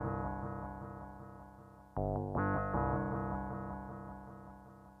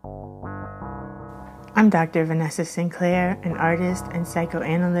I'm Dr. Vanessa Sinclair, an artist and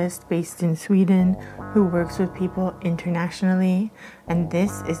psychoanalyst based in Sweden who works with people internationally, and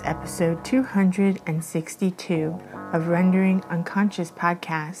this is episode 262 of Rendering Unconscious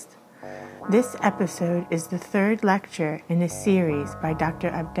podcast. This episode is the third lecture in a series by Dr.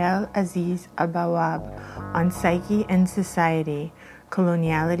 Abdel Aziz Bawab on Psyche and Society,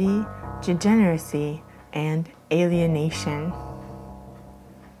 Coloniality, Degeneracy, and Alienation.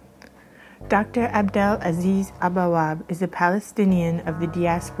 Dr. Abdel Aziz Bawab is a Palestinian of the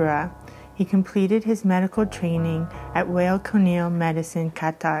diaspora. He completed his medical training at Weill Cornell Medicine,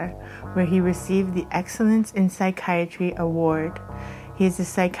 Qatar, where he received the Excellence in Psychiatry Award. He is a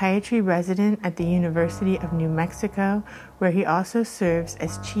psychiatry resident at the University of New Mexico, where he also serves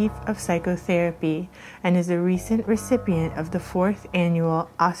as Chief of Psychotherapy and is a recent recipient of the 4th Annual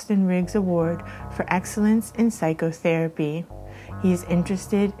Austin Riggs Award for Excellence in Psychotherapy. He is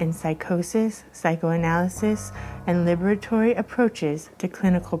interested in psychosis, psychoanalysis, and liberatory approaches to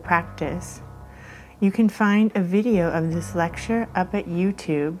clinical practice. You can find a video of this lecture up at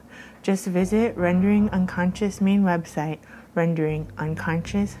YouTube. Just visit Rendering Unconscious main website,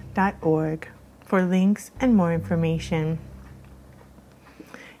 renderingunconscious.org, for links and more information.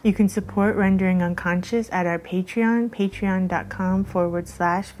 You can support Rendering Unconscious at our Patreon,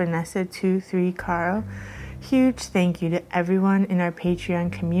 patreon.com/Vanessa23Carl. Huge thank you to everyone in our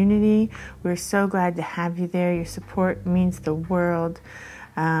Patreon community. We're so glad to have you there. Your support means the world.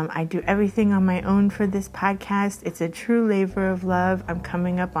 I do everything on my own for this podcast. It's a true labor of love. I'm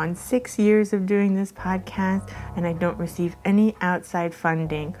coming up on 6 years of doing this podcast, and I don't receive any outside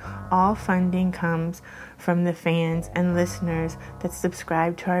funding. All funding comes from the fans and listeners that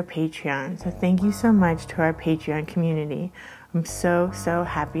subscribe to our Patreon. So thank you so much to our Patreon community. I'm so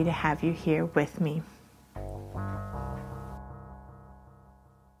happy to have you here with me.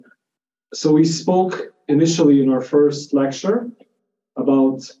 So we spoke initially in our first lecture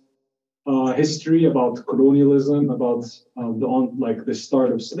about history, about colonialism, about the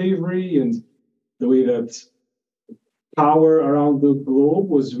start of slavery and the way that power around the globe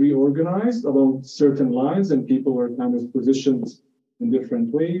was reorganized along certain lines, and people were kind of positioned in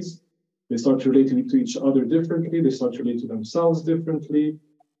different ways. They start to relate to each other differently. They start to relate to themselves differently,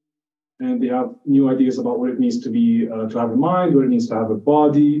 and they have new ideas about what it means to be to have a mind, what it means to have a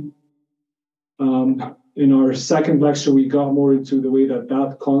body. In our second lecture, we got more into the way that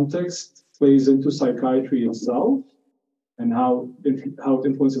context plays into psychiatry itself and how it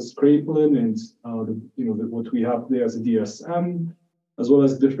influences Kraepelin and what we have there as a DSM, as well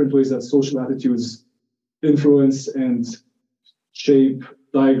as different ways that social attitudes influence and shape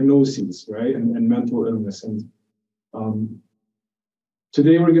diagnoses, right, and mental illness. And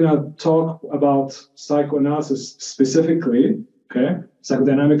today we're going to talk about psychoanalysis specifically. Okay,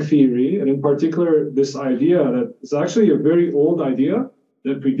 psychodynamic theory, and in particular, this idea that is actually a very old idea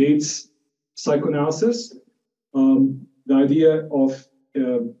that predates psychoanalysis, the idea of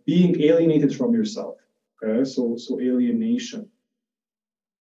being alienated from yourself. Okay, so alienation.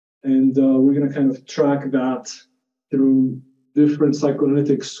 And we're going to kind of track that through different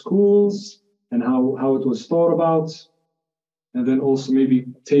psychoanalytic schools and how it was thought about, and then also maybe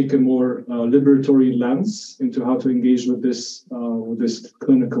take a more liberatory lens into how to engage with this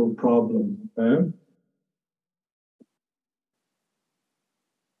clinical problem. Okay?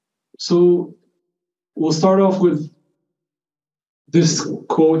 So we'll start off with this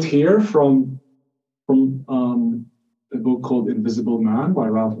quote here from a book called Invisible Man by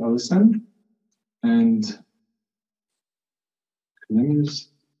Ralph Ellison. And let me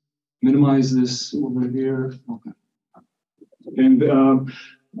just minimize this over here. Okay. And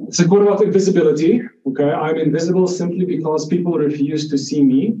it's a quote about invisibility. Okay, I'm invisible simply because people refuse to see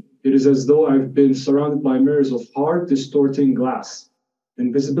me. It is as though I've been surrounded by mirrors of hard, distorting glass.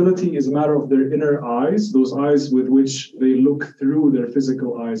 Invisibility is a matter of their inner eyes, those eyes with which they look through their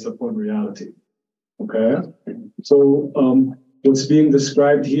physical eyes upon reality. Okay, so what's being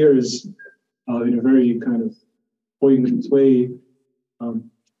described here is in a very kind of poignant way.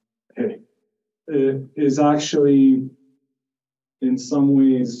 Is actually in some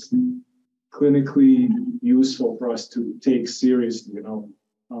ways clinically useful for us to take seriously,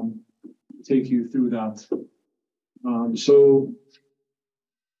 take you through that. So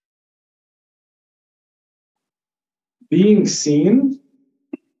being seen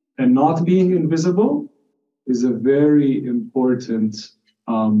and not being invisible is a very important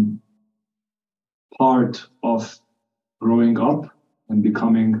part of growing up and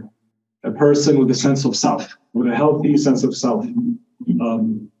becoming a person with a sense of self, with a healthy sense of self.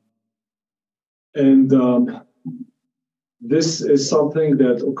 this is something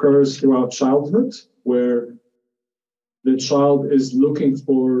that occurs throughout childhood, where the child is looking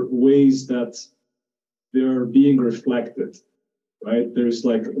for ways that they're being reflected, right? There's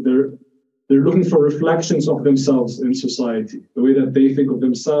like they're looking for reflections of themselves in society, the way that they think of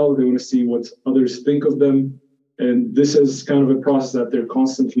themselves. They want to see what others think of them, and this is kind of a process that they're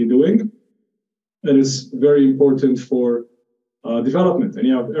constantly doing, and it's very important for development. And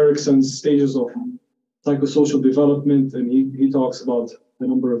you have Erikson's stages of psychosocial development, and he talks about a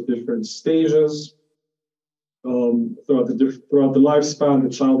number of different stages throughout the lifespan. The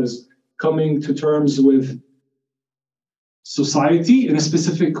child is coming to terms with society in a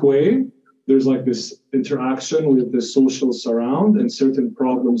specific way. There's like this interaction with the social surround, and certain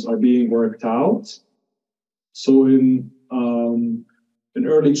problems are being worked out. So in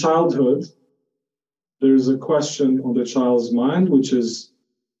early childhood, there's a question on the child's mind, which is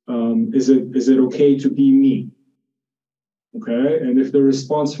it okay to be me? Okay, and if the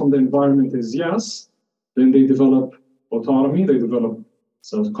response from the environment is yes, then they develop autonomy, they develop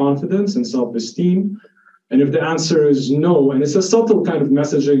self-confidence and self-esteem. And if the answer is no, and it's a subtle kind of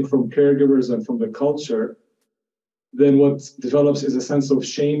messaging from caregivers and from the culture, then what develops is a sense of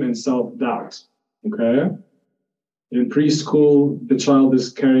shame and self-doubt. Okay? In preschool, the child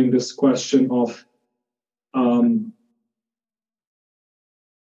is carrying this question of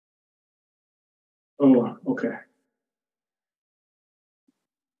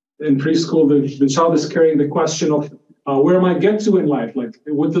In preschool, the child is carrying the question of where am I get to in life? Like,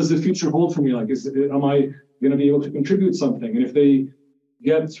 what does the future hold for me? Like, am I going to be able to contribute something? And if they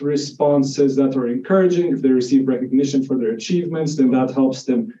get responses that are encouraging, if they receive recognition for their achievements, then that helps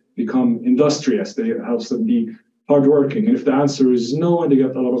them become industrious. It helps them be hardworking. And if the answer is no, and they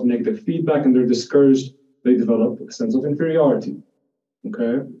get a lot of negative feedback and they're discouraged, they develop a sense of inferiority.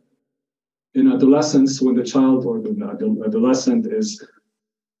 Okay? In adolescence, when the child or the adolescent is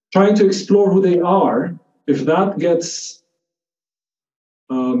trying to explore who they are, if that gets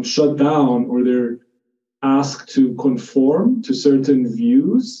shut down, or they're asked to conform to certain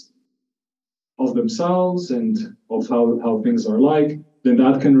views of themselves and of how things are like, then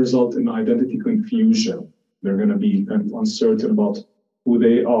that can result in identity confusion. They're going to be kind of uncertain about who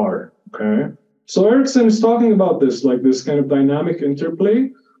they are. Okay, so Erikson is talking about this, like this kind of dynamic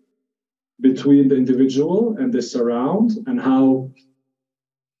interplay between the individual and the surround, and how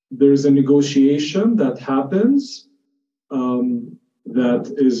there's a negotiation that happens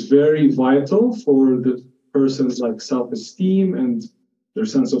that is very vital for the person's like self-esteem and their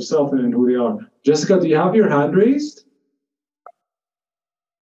sense of self and who they are. Jessica, do you have your hand raised?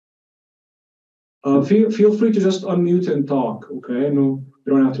 Feel free to just unmute and talk, okay? No,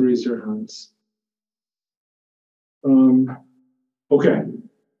 you don't have to raise your hands. Okay.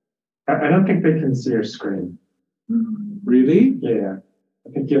 I don't think they can see your screen. Really? Yeah. I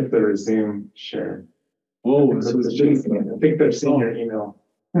think you have to resume share. Oh, I think they're seeing your email.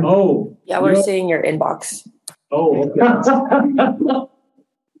 Oh. Yeah, we're seeing your inbox. Oh, okay. That's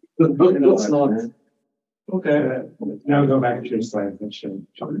not. Okay. Now go back to your slides and share.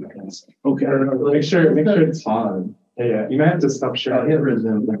 Okay. Make sure it's on. Yeah. You might have to stop sharing. Hit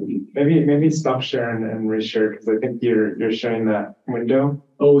resume. Maybe stop sharing and reshare, because I think you're showing that window.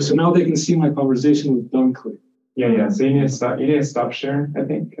 Oh, so now they can see my conversation with Dunkley. Yeah. So you need to stop sharing, I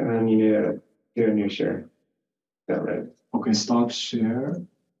think, and then you need to do a new share. Is that right? Okay, stop share.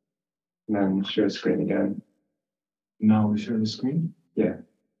 And then share screen again. Now we share the screen. Yeah.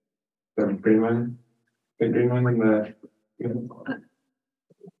 The green one. The green one in the.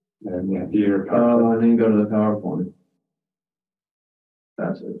 And yeah, do your PowerPoint. And then go to the PowerPoint.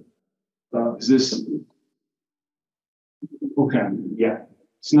 That's it. Is this okay? Yeah.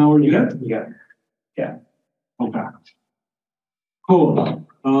 So now we're You good. got. Yeah. Yeah. Okay. Cool.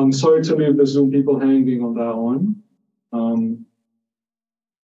 Sorry to leave the Zoom people hanging on that one.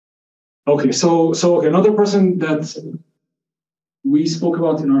 Okay, so okay, another person that we spoke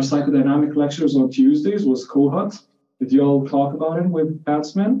about in our psychodynamic lectures on Tuesdays was Kohat. Did you all talk about him with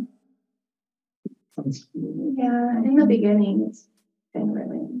Batsman? Yeah, in the beginning, it's been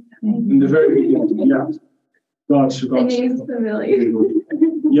really. In the very beginning, yeah. Gotcha. The name's familiar.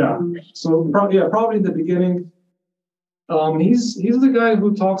 Yeah. So probably in the beginning. He's the guy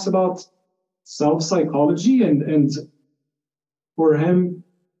who talks about self-psychology, and for him,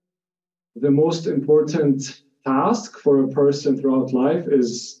 the most important task for a person throughout life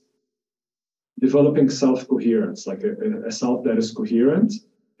is developing self-coherence, like a self that is coherent.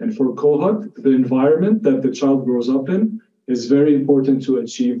 And for Kohat, the environment that the child grows up in is very important to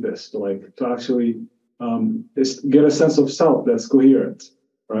achieve this, to actually get a sense of self that's coherent,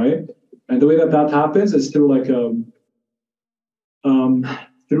 right? And the way that happens is through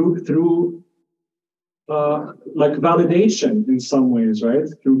through like validation in some ways, right?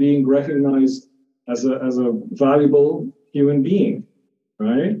 Through being recognized as a valuable human being,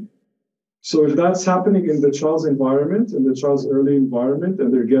 right? So if that's happening in the child's environment, in the child's early environment,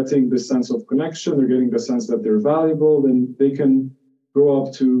 and they're getting this sense of connection, they're getting the sense that they're valuable, then they can grow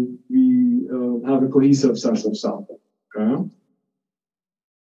up to be have a cohesive sense of self. Okay,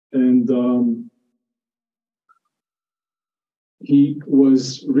 and he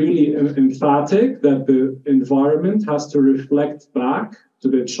was really emphatic that the environment has to reflect back to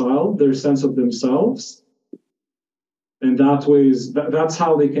the child their sense of themselves, and that way that's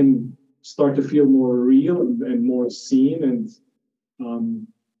how they can start to feel more real and more seen, and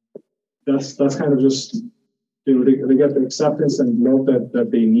that's kind of just, you know, they get the acceptance and love that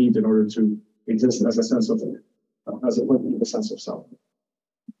they need in order to exist as a sense of a sense of self.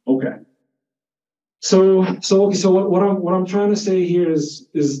 Okay. So what I'm trying to say here is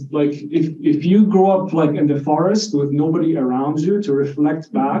like if you grow up like in the forest with nobody around you to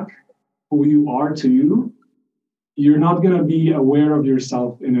reflect back who you are to you, you're not going to be aware of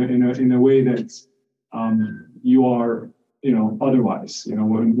yourself in a way that you are, you know, otherwise. You know,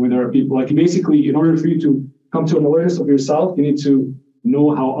 when there are people, like, basically, in order for you to come to an awareness of yourself, you need to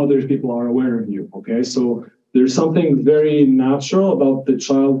know how other people are aware of you. Okay, so there's something very natural about the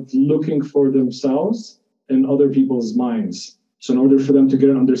child looking for themselves in other people's minds. So in order for them to get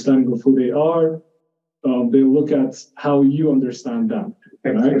an understanding of who they are, they look at how you understand them.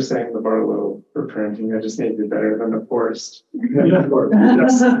 Thanks for saying the bar low for parenting. I just need to be better than the forest. Yeah.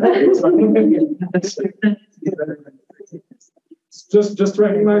 just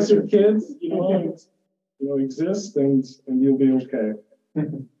recognize your kids, you know, exist, and you'll be okay.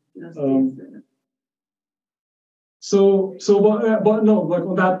 But no, like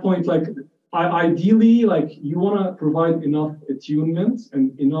on that point, like ideally, like you want to provide enough attunement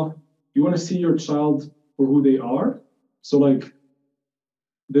and enough. You want to see your child for who they are. So like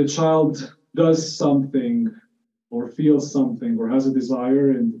the child does something or feels something or has a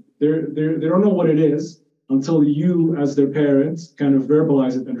desire, and they don't know what it is until you, as their parents, kind of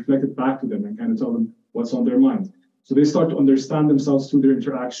verbalize it and reflect it back to them and kind of tell them what's on their mind. So they start to understand themselves through their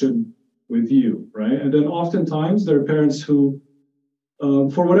interaction with you, right? And then oftentimes there are parents who,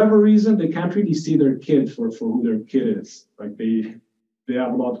 for whatever reason, they can't really see their kid for who their kid is. Like they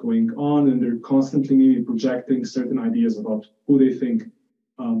have a lot going on, and they're constantly maybe projecting certain ideas about who they think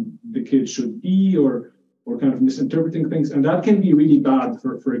the kid should be, or kind of misinterpreting things, and that can be really bad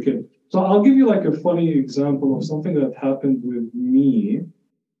for a kid. So I'll give you like a funny example of something that happened with me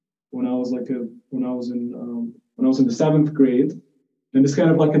when I was in the 7th grade, and it's kind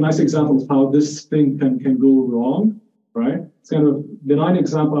of like a nice example of how this thing can go wrong, right? It's kind of a benign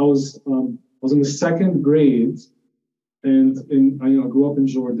example. I was in the 2nd grade, and I grew up in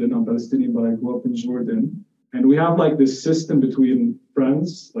Jordan. I'm Palestinian, but I grew up in Jordan, and we have like this system between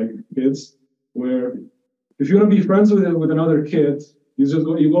friends, like kids, where if you want to be friends with another kid, you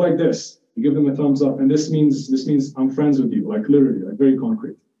go like this. You give them a thumbs up, and this means I'm friends with you, like literally, like very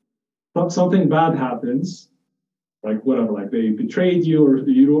concrete. But something bad happens, like whatever, like they betrayed you, or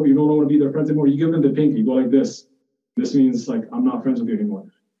you don't want to be their friends anymore. You give them the pinky, you go like this. This means like I'm not friends with you anymore.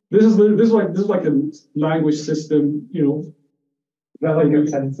 This is like a language system, you know. Is that like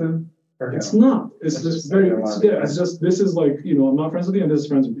offensive? It's not. It's just very. It's just this is like, you know, I'm not friends with you, and this is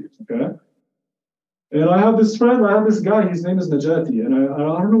friends with you. Okay. And I have this guy, his name is Najati, and I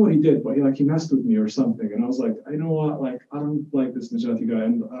don't know what he did, but he messed with me or something. And I was like, you know what, like, I don't like this Najati guy.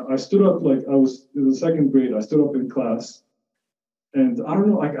 And I stood up, like, I was in the 2nd grade, I stood up in class, and I don't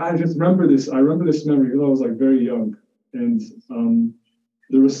know, like, I remember this memory because I was like very young. And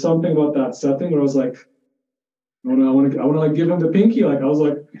there was something about that setting where I was like, I want to like give him the pinky. Like, I was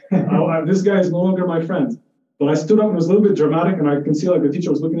like, this guy is no longer my friend. But I stood up, and it was a little bit dramatic, and I can see like the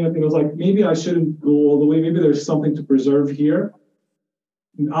teacher was looking at me, and I was like, maybe I shouldn't go all the way. Maybe there's something to preserve here.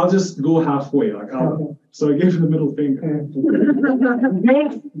 I'll just go halfway. So I gave him the middle finger.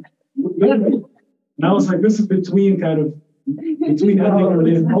 Now it's like, this is between ending and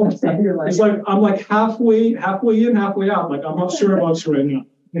related. It's like I'm like halfway in, halfway out. Like, I'm not sure about you right now.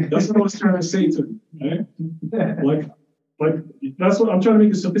 That's what I was trying to say to him, right? Like that's what I'm trying to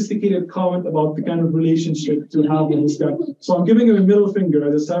make a sophisticated comment about the kind of relationship to have with this guy. So I'm giving him a middle finger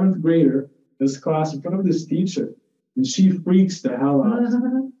as a 7th grader in this class in front of this teacher, and she freaks the hell out.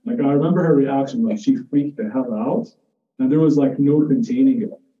 Like, I remember her reaction, like she freaked the hell out, and there was like no containing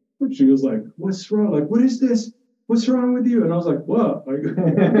it. She was like, "What's wrong? Like, what is this? What's wrong with you?" And I was like, "What?" Like,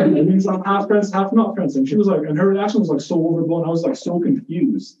 it means I'm half friends, half not friends. And she was like, and her reaction was like so overblown. I was like so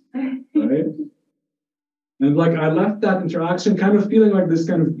confused, right? And like I left that interaction kind of feeling like this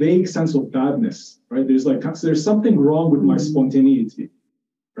kind of vague sense of badness, right? There's something wrong with my spontaneity,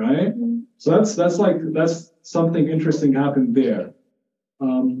 right? So that's something interesting happened there.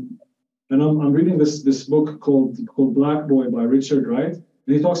 And I'm reading this book called Black Boy by Richard Wright,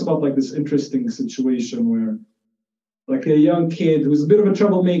 and he talks about like this interesting situation where like a young kid who's a bit of a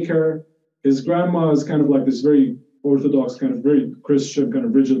troublemaker, his grandma is kind of like this very orthodox, kind of very Christian, kind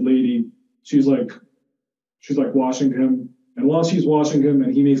of rigid lady. She's like washing him, and while she's washing him,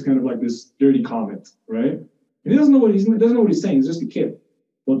 and he makes kind of like this dirty comment, right? And he doesn't know what he's saying. He's just a kid.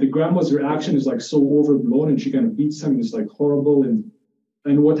 But the grandma's reaction is like so overblown, and she kind of beats him. It's like horrible, and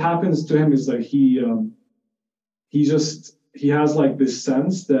what happens to him is that he has like this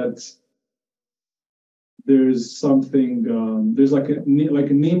sense that there's something there's like a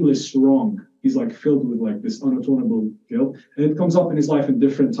nameless wrong. He's like filled with like this unatonable guilt, and it comes up in his life in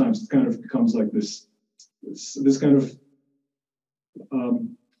different times. It kind of becomes like this kind of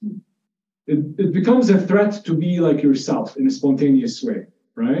it becomes a threat to be like yourself in a spontaneous way,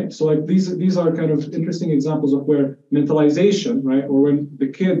 right? So like these are kind of interesting examples of where mentalization, right, or when the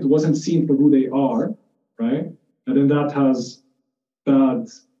kid wasn't seen for who they are, right, and then that has bad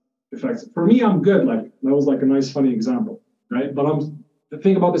effects. For me, I'm good. Like that was like a nice, funny example, right? But the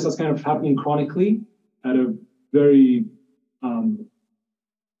thing about this is kind of happening chronically at a very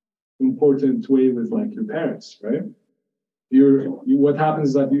important way with like your parents, right? What happens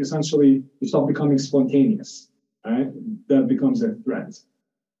is that you stop becoming spontaneous, right? That becomes a threat.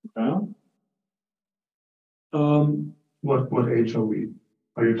 Yeah? What age are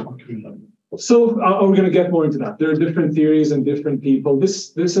you talking about? So we're going to get more into that. There are different theories and different people.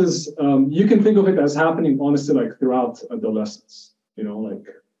 This is you can think of it as happening honestly like throughout adolescence. You know, like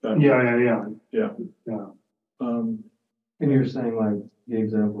that. Yeah. And you're saying like the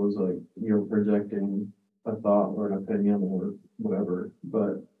example is like you're projecting a thought or an opinion or whatever,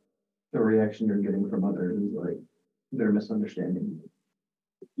 but the reaction you're getting from others is like they're misunderstanding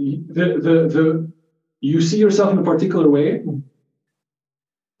you. You see yourself in a particular way.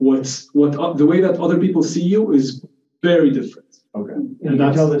 The way that other people see you is very different. Okay. And you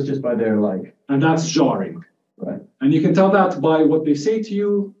can tell this just by their like. And that's jarring. Right. And you can tell that by what they say to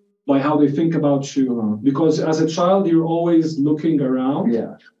you, by how they think about you. Because as a child, you're always looking around.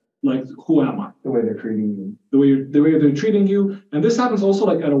 Yeah. Like, who am I? The way they're treating you. The way they're treating you. And this happens also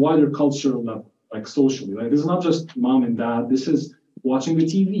like at a wider cultural level, like socially. Like this is not just mom and dad. This is watching the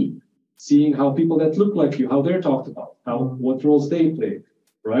TV, seeing how people that look like you, how they're talked about, what roles they play,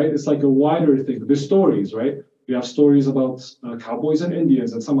 right? It's like a wider thing. The stories, right? We have stories about cowboys and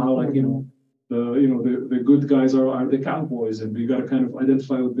Indians, and somehow like, the good guys are the cowboys, and we got to kind of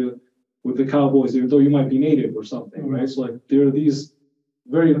identify with the cowboys, even though you might be native or something, right? So like there are these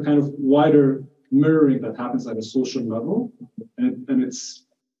very kind of wider mirroring that happens at a social level, and it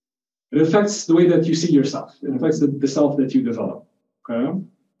affects the way that you see yourself. It affects the self that you develop. Okay,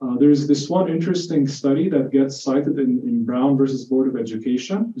 there's this one interesting study that gets cited in Brown versus Board of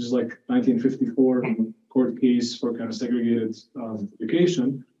Education, which is like 1954 court case for kind of segregated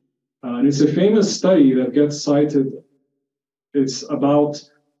education. And it's a famous study that gets cited. It's about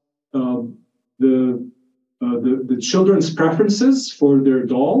the children's preferences for their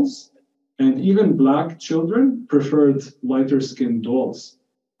dolls, and even Black children preferred lighter skinned dolls,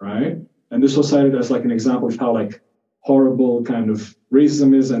 right? And this was cited as like an example of how like horrible kind of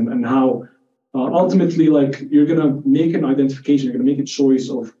racism is, and how ultimately like you're gonna make an identification, you're gonna make a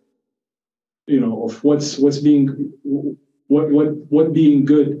choice of of what being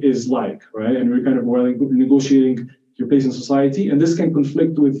good is like, right? And we're kind of negotiating your place in society, and this can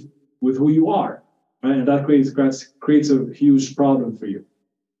conflict with who you are, right? And that creates a huge problem for you.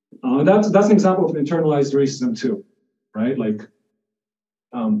 That's an example of internalized racism too, right? Like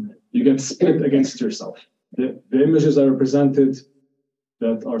you get split against yourself. The images that are presented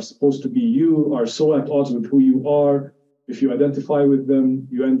that are supposed to be you are so at odds with who you are. If you identify with them,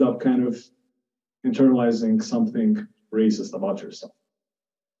 you end up kind of internalizing something racist about yourself.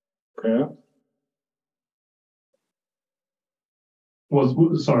 Okay?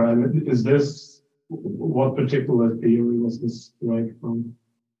 Is this, what particular theory was this right from?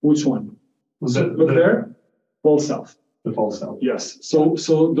 Which one? Was it there? False self. The false self. Yes. So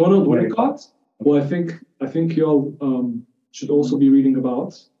Donald Winnicott, who I think y'all should also be reading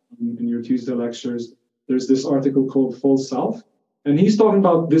about in your Tuesday lectures. There's this article called False Self, and he's talking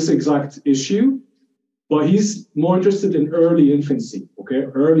about this exact issue, but he's more interested in early infancy. Okay,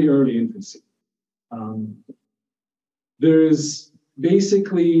 early infancy. There's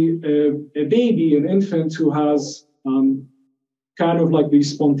basically a baby, an infant who has kind of like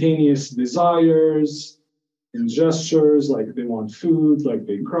these spontaneous desires, in gestures, like they want food, like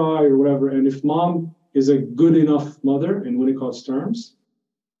they cry or whatever. And if mom is a good enough mother in Winnicott's terms,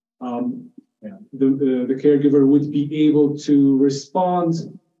 the caregiver would be able to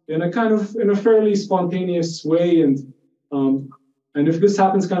respond in a fairly spontaneous way, and if this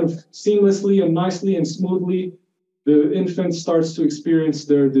happens kind of seamlessly and nicely and smoothly, the infant starts to experience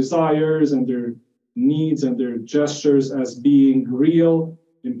their desires and their needs and their gestures as being real,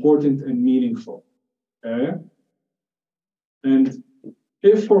 important, and meaningful. Okay? And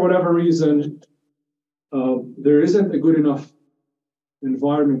if for whatever reason there isn't a good enough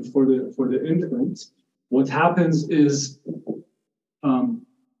environment for the infant, what happens is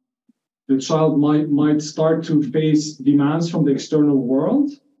the child might start to face demands from the external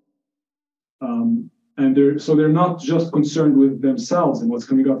world, and they're not just concerned with themselves and what's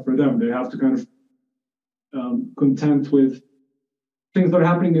coming up for them. They have to kind of content with things that are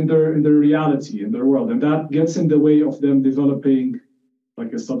happening in their reality, in their world, and that gets in the way of them developing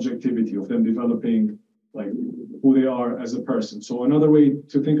like a subjectivity, of them developing like who they are as a person. So another way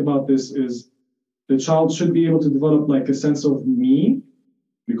to think about this is the child should be able to develop like a sense of me,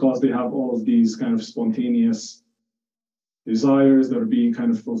 because they have all of these kind of spontaneous desires that are being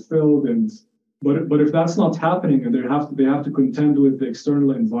kind of fulfilled. But if that's not happening and they have to contend with the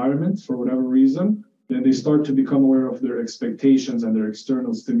external environment for whatever reason, then they start to become aware of their expectations and their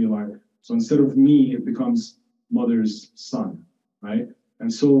external stimuli. So instead of me, it becomes mother's son, right?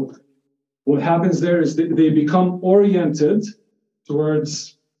 And so what happens there is they become oriented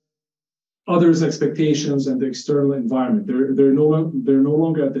towards others' expectations and the external environment. They're no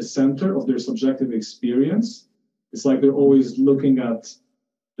longer at the center of their subjective experience. It's like they're always looking at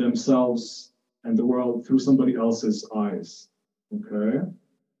themselves and the world through somebody else's eyes. Okay.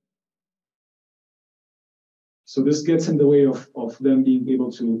 So this gets in the way of them being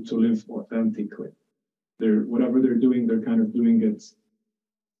able to live authentically. Whatever they're doing, they're kind of doing it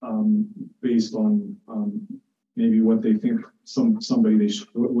based on maybe what they think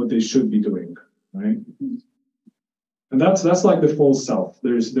what they should be doing, right? And that's like the false self.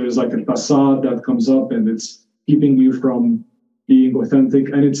 There's like a facade that comes up, and it's keeping you from being authentic,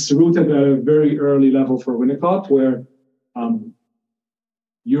 and it's rooted at a very early level for Winnicott, where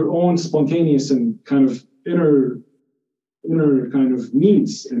your own spontaneous and kind of inner kind of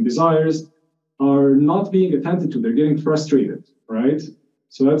needs and desires are not being attended to. They're getting frustrated, right?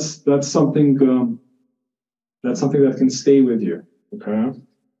 So that's something that can stay with you. Okay.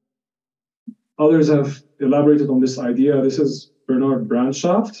 Others have elaborated on this idea. This is Bernard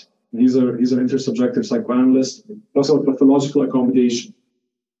Brandschaft. He's an intersubjective psychoanalyst. Also pathological accommodation.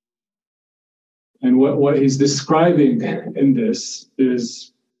 And what he's describing in this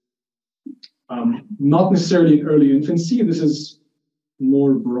is not necessarily in early infancy. This is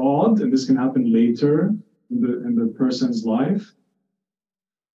more broad, and this can happen later in the person's life.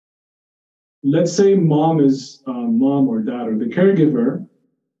 Let's say mom or dad or the caregiver,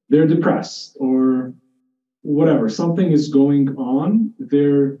 they're depressed or whatever, something is going on.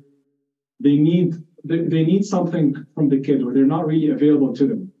 They need something from the kid, or they're not really available to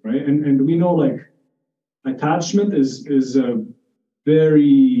them, right? And we know like attachment is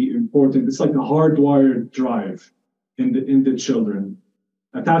very important. It's like a hardwired drive in the children.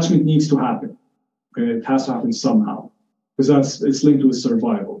 Attachment needs to happen. Okay, it has to happen somehow, because it's linked with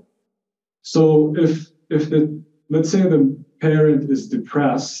survival. So if let's say the parent is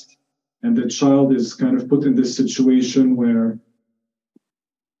depressed and the child is kind of put in this situation where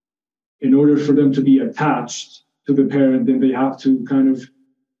in order for them to be attached to the parent, then they have to kind of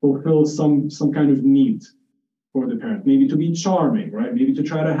fulfill some kind of need for the parent, maybe to be charming, right? Maybe to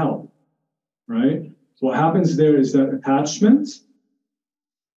try to help, right? So what happens there is that attachment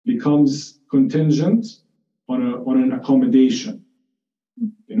becomes contingent on an accommodation.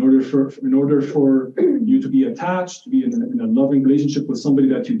 In order for you to be attached, to be in a loving relationship with somebody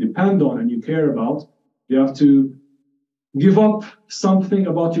that you depend on and you care about, you have to give up something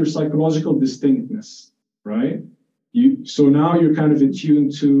about your psychological distinctness, right? So now you're kind of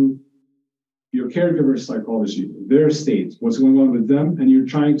attuned to your caregiver's psychology, their state, what's going on with them, and you're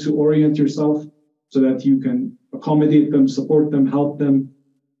trying to orient yourself so that you can accommodate them, support them, help them,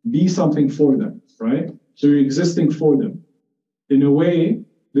 be something for them, right? So you're existing for them. In a way,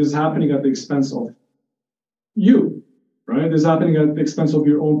 this is happening at the expense of you, right? This is happening at the expense of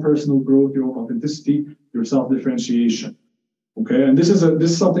your own personal growth, your own authenticity, your self-differentiation. Okay, and this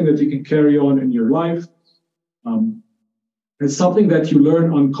is something that you can carry on in your life. It's something that you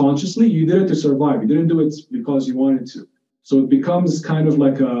learn unconsciously. You did it to survive. You didn't do it because you wanted to. So it becomes kind of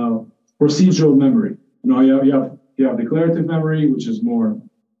like a procedural memory. You know, you have declarative memory, which is more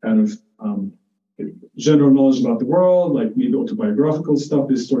kind of general knowledge about the world, like maybe autobiographical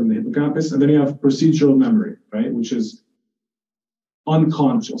stuff is stored in the hippocampus. And then you have procedural memory, right, which is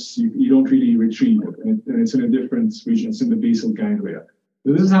unconscious. You don't really retrieve it, and it's in a different region. It's in the basal ganglia.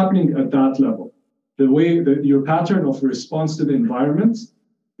 So this is happening at that level. The way that your pattern of response to the environment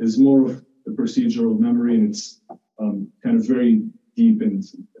is more of the procedural memory, and it's kind of very deep and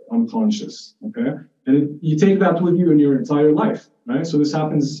unconscious, okay? And you take that with you in your entire life, right? So this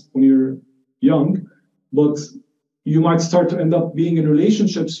happens when you're young, but you might start to end up being in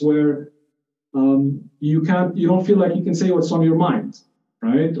relationships where you don't feel like you can say what's on your mind,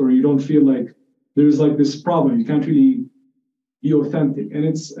 right? Or you don't feel like there's like this problem. You can't really be authentic, and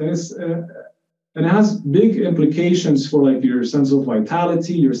it has big implications for like your sense of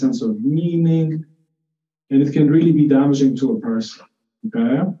vitality, your sense of meaning, and it can really be damaging to a person.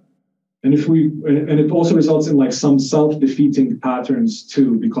 Okay, and it also results in like some self-defeating patterns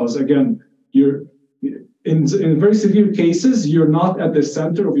too, because again, you're in very severe cases, you're not at the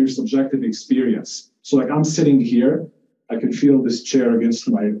center of your subjective experience. So like I'm sitting here, I can feel this chair against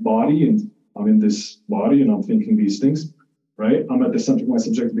my body, and I'm in this body, and I'm thinking these things, right? I'm at the center of my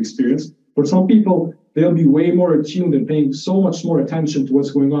subjective experience. For some people, they'll be way more attuned and paying so much more attention to what's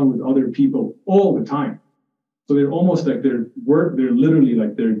going on with other people all the time. So they're almost like they're literally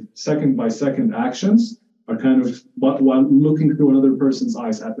like their second by second actions are kind of, but while looking through another person's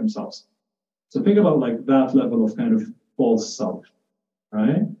eyes at themselves. So think about like that level of kind of false self,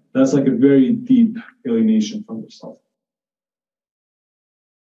 right? That's like a very deep alienation from yourself.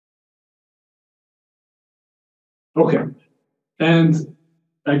 Okay. And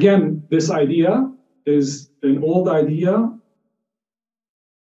again, this idea is an old idea.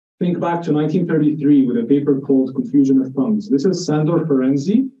 Think back to 1933 with a paper called Confusion of Tongues. This is Sandor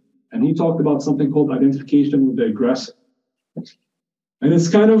Ferenczi, and he talked about something called identification with the aggressor. And it's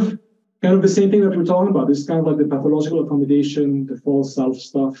kind of the same thing that we're talking about. This is kind of like the pathological accommodation, the false self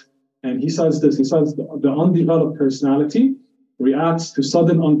stuff. And he says this, he says the undeveloped personality reacts to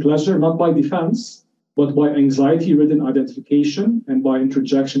sudden unpleasure, not by defense, but by anxiety-ridden identification and by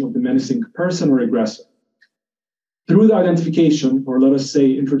introjection of the menacing person or aggressor. Through the identification, or let us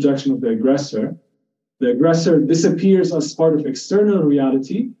say introjection of the aggressor disappears as part of external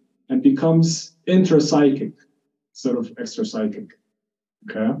reality and becomes intrapsychic instead of extrapsychic.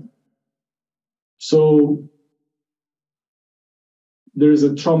 Okay? So there's a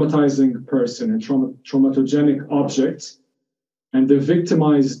traumatizing person, a traumatogenic object, and the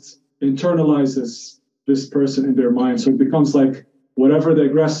victimized internalizes this person in their mind. So it becomes like whatever the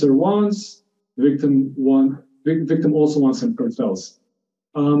aggressor wants, the victim also wants and fulfills.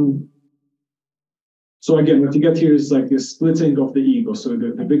 So again, what you get here is like a splitting of the ego. So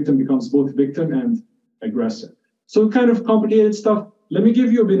the victim becomes both victim and aggressor. So kind of complicated stuff. Let me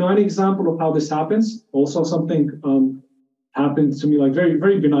give you a benign example of how this happens. Also something happened to me, like very,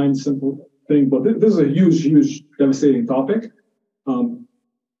 very benign, simple thing, but this is a huge, huge, devastating topic.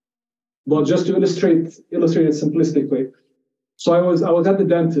 But just to illustrate it simplistically. So I was at the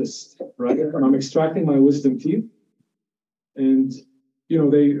dentist, right? And I'm extracting my wisdom teeth, and you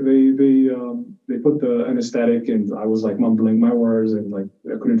know they put the anesthetic, and I was like mumbling my words, and like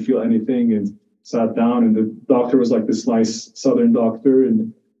I couldn't feel anything, and sat down, and the doctor was like this nice Southern doctor,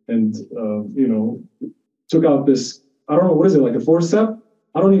 and you know, took out this, I don't know, what is it, like a forceps?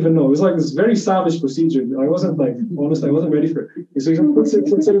 I don't even know. It was like this very savage procedure. I wasn't like, honestly, I wasn't ready for it. So he puts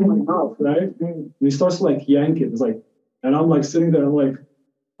it in my mouth, right? And he starts to like yank it. It's like, and I'm like sitting there, I'm like,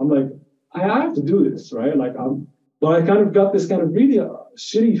 I have to do this, right? Like but I kind of got this kind of really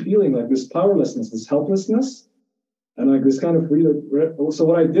shitty feeling, like this powerlessness, this helplessness. And like this kind of really, so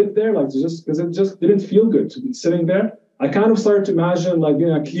what I did there, like just because it just didn't feel good to be sitting there, I kind of started to imagine like, you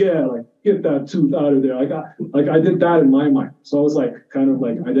know, like, yeah, like get that tooth out of there. I did that in my mind. So I was like, kind of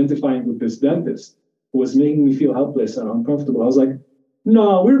like identifying with this dentist who was making me feel helpless and uncomfortable. I was like,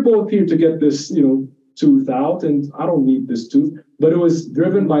 no, we're both here to get this, you know, tooth out, and I don't need this tooth. But it was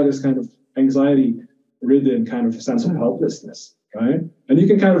driven by this kind of anxiety-ridden kind of sense of helplessness, right? And you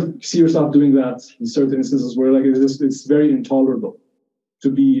can kind of see yourself doing that in certain instances where like it's very intolerable to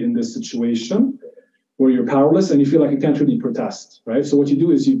be in this situation where you're powerless and you feel like you can't really protest, right? So what you do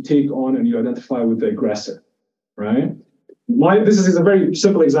is you take on and you identify with the aggressor, right? This is a very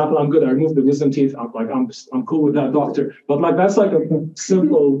simple example. I'm good. I removed the wisdom teeth. I'm cool with that, doctor. But like that's like a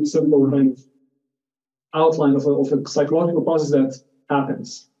simple kind of outline of a psychological process that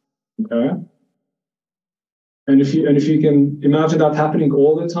happens, okay? And if you can imagine that happening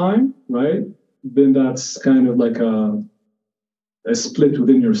all the time, right? Then that's kind of like a split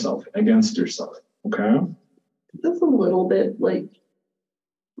within yourself against yourself. Okay. That's a little bit like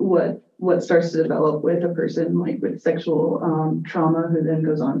what what starts to develop with a person like with sexual trauma who then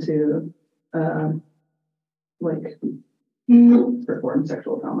goes on to like perform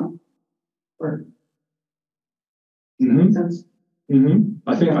sexual trauma or makes sense.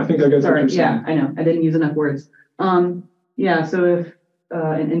 I think I get. Sorry, yeah, I know I didn't use enough words. Yeah, so if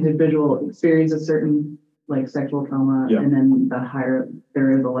an individual experiences certain like sexual trauma, and then the higher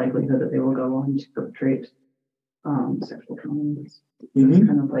there is a likelihood that they will go on to perpetrate sexual trauma. It's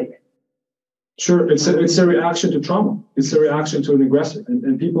kind of like it's a reaction to trauma. It's a reaction to an aggressor,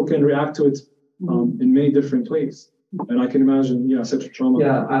 and people can react to it in many different ways. And I can imagine, sexual trauma.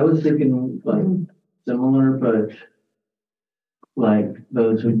 Yeah, I was thinking like similar, but like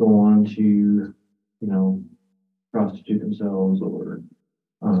those who go on to, prostitute themselves or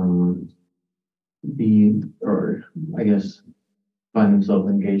find themselves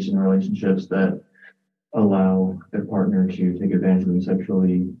engaged in relationships that allow their partner to take advantage of them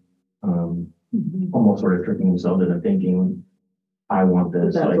sexually, almost sort of tricking themselves into thinking, I want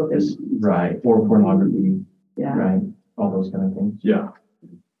this, like this, right? Or pornography, right? All those kind of things. Yeah.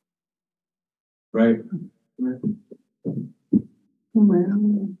 Right.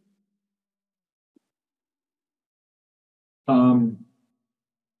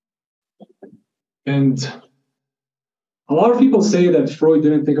 And a lot of people say that Freud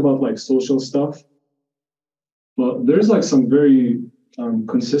didn't think about like social stuff, but there's like some very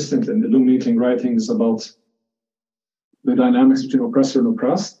consistent and illuminating writings about the dynamics between oppressor and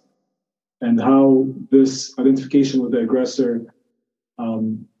oppressed, and how this identification with the aggressor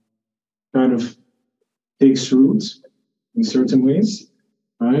kind of takes root in certain ways,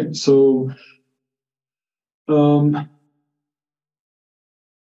 right? So,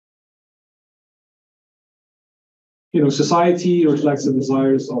 society reflects the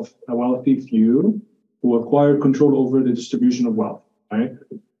desires of a wealthy few who acquire control over the distribution of wealth, right?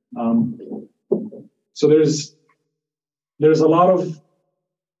 So there's a lot of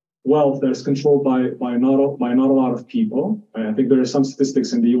wealth that is controlled by not a lot of people. Right? I think there are some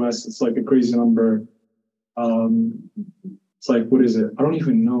statistics in the U.S. It's like a crazy number. It's like, what is it? I don't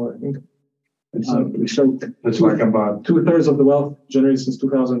even know. I think it's like about 2/3 of the wealth generated since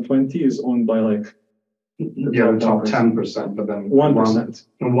 2020 is owned by like the top 10%, but then 1%.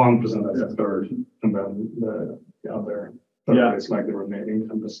 1% is a third, and then the other third is like the remaining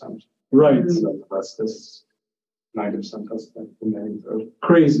 10%. Right. So that's this 90% has like the remaining third.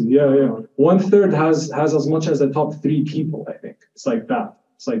 Crazy, yeah. 1/3 has as much as the top 3 people. I think it's like that.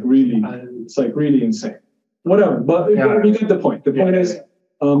 It's like really insane. Whatever, but you get the point. The point is,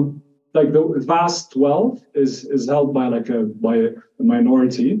 like the vast wealth is held by by a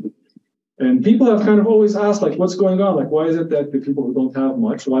minority. And people have kind of always asked, like, what's going on? Like, why is it that the people who don't have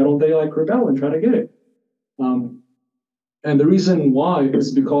much, why don't they like rebel and try to get it? And the reason why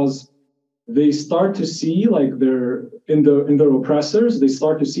is because they start to see like in their oppressors, they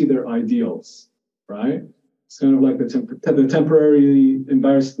start to see their ideals, right? It's kind of like the temporarily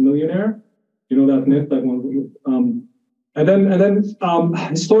embarrassed millionaire, that myth, like and then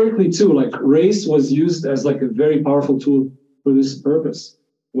historically too, like race was used as like a very powerful tool for this purpose.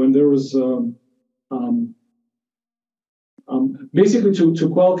 When there was basically to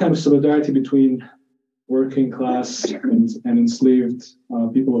quell kind of solidarity between working class and enslaved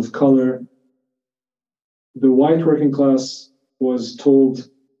people of color, the white working class was told,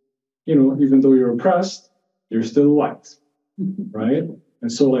 even though you're oppressed, you're still white, right?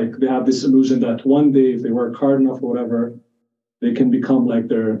 And so like they have this illusion that one day if they work hard enough or whatever, they can become like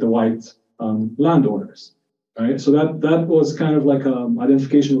the white landowners. Right, so that was kind of like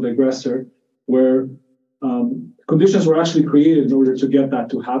identification with the aggressor, where conditions were actually created in order to get that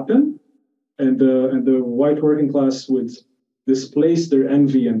to happen, and the white working class would displace their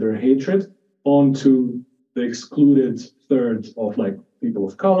envy and their hatred onto the excluded third of like people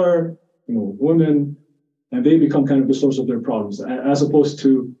of color, women, and they become kind of the source of their problems, as opposed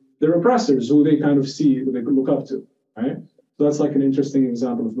to their oppressors, who they kind of see, who they look up to, right? So that's like an interesting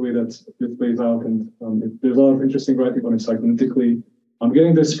example of the way that it plays out, and there's a lot of interesting writing on it psychoanalytically. I'm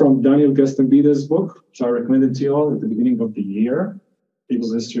getting this from Daniel Gastambide's book, which I recommended to you all at the beginning of the year,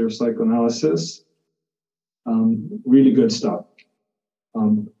 People's History of Psychoanalysis. Really good stuff.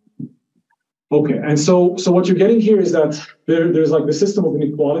 Okay, and so what you're getting here is that there's like the system of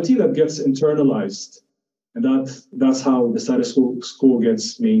inequality that gets internalized, and that's how the status quo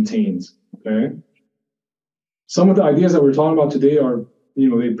gets maintained. Okay. Some of the ideas that we're talking about today are,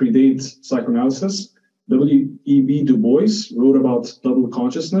 they predate psychoanalysis. W.E.B. Du Bois wrote about double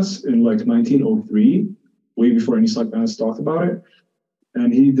consciousness in like 1903, way before any psychoanalyst talked about it.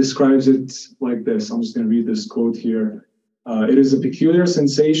 And he describes it like this. I'm just going to read this quote here. It is a peculiar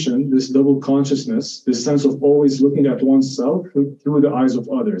sensation, this double consciousness, this sense of always looking at oneself through the eyes of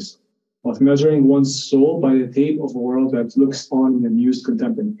others, of measuring one's soul by the tape of a world that looks on in amused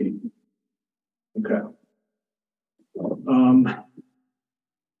contemplatively. Okay.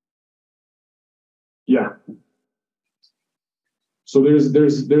 Yeah. So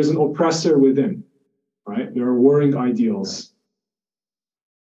there's an oppressor within, right? There are warring ideals.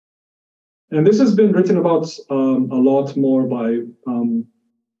 And this has been written about a lot more by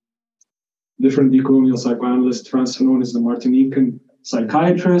different decolonial psychoanalysts. France Fanon is the Martinican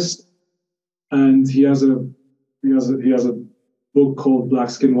psychiatrist, and he has a book called Black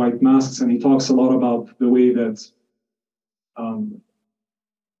Skin, White Masks, and he talks a lot about the way that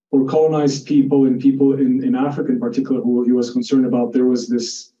for colonized people and people in Africa in particular, who he was concerned about, there was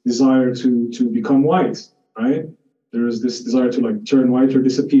this desire to become white, right? There was this desire to like turn white or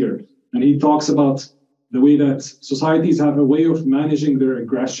disappear. And he talks about the way that societies have a way of managing their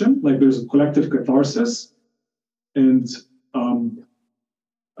aggression, like there's a collective catharsis. And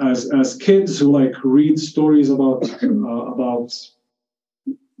as kids who like read stories about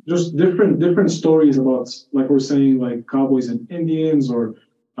just different stories about, like we're saying, like cowboys and Indians, or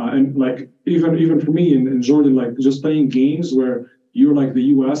and like even for me in Jordan, like just playing games where you're like the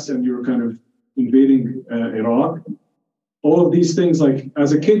US and you're kind of invading Iraq. All of these things, like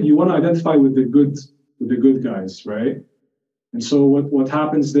as a kid, you want to identify with the good guys, right? And so what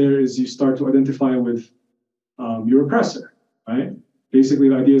happens there is you start to identify with your oppressor, right? Basically,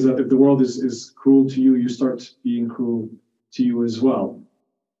 the idea is that if the world is cruel to you, you start being cruel to you as well.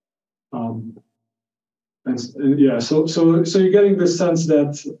 And yeah, so you're getting this sense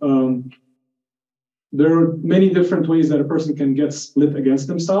that there are many different ways that a person can get split against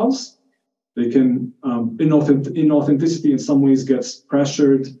themselves. They can, inauthenticity in some ways gets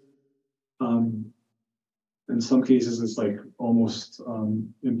pressured. In some cases, it's like almost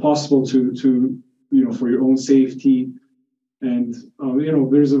impossible to for your own safety. And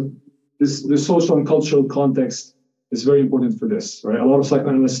there's this social and cultural context is very important for this, right? A lot of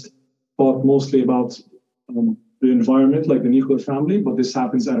psychoanalysts talk mostly about the environment, like the nuclear family, but this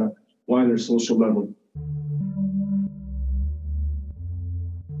happens at a wider social level.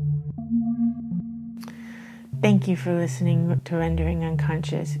 Thank you for listening to Rendering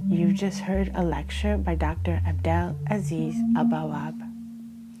Unconscious. You've just heard a lecture by Dr. Abdel Aziz Bawab.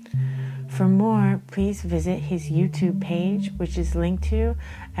 For more, please visit his YouTube page, which is linked to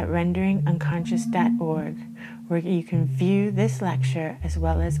at renderingunconscious.org, where you can view this lecture as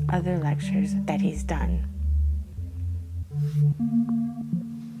well as other lectures that he's done.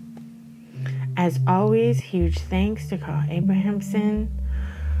 As always, huge thanks to Carl Abrahamson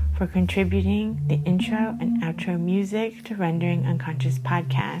for contributing the intro and outro music to Rendering Unconscious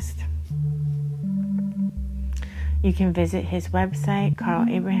podcast. You can visit his website,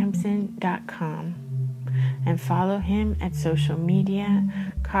 carlabrahamson.com, and follow him at social media,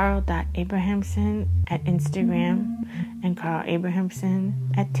 carl.abrahamson at Instagram and Carl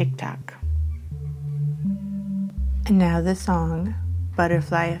Abrahamson at TikTok. And now the song,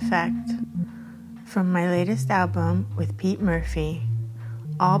 Butterfly Effect, from my latest album with Pete Murphy,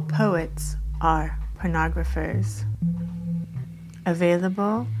 All Poets Are Pornographers.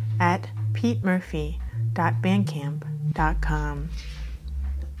 Available at petemurphy.bandcamp.com.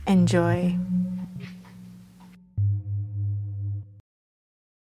 Enjoy.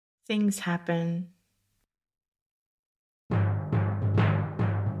 Things happen.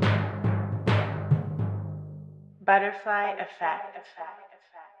 Butterfly effect.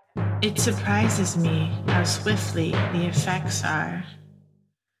 It surprises me how swiftly the effects are,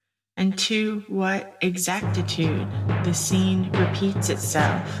 and to what exactitude the scene repeats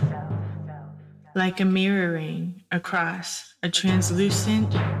itself, like a mirroring across a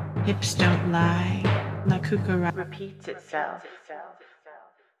translucent hips don't lie, La Kukara repeats itself.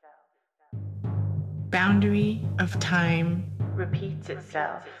 Boundary of time repeats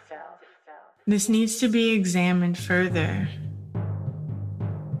itself. This needs to be examined further,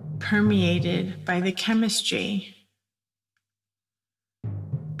 permeated by the chemistry,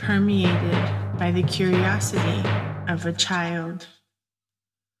 permeated by the curiosity of a child.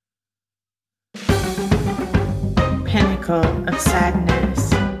 Pinnacle of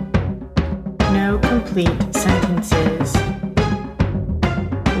sadness, no complete sentences.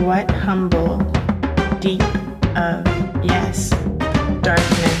 What humble, deep of yes,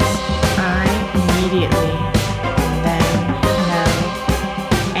 darkness. I immediately, then no,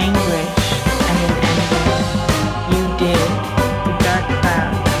 anguish and an ending. You did the dark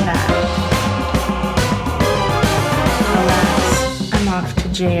cloud that. Alas, I'm off to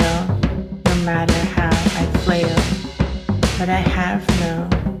jail, no matter how I flail.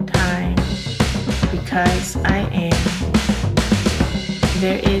 because I am.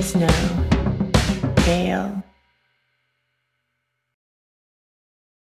 There is no veil.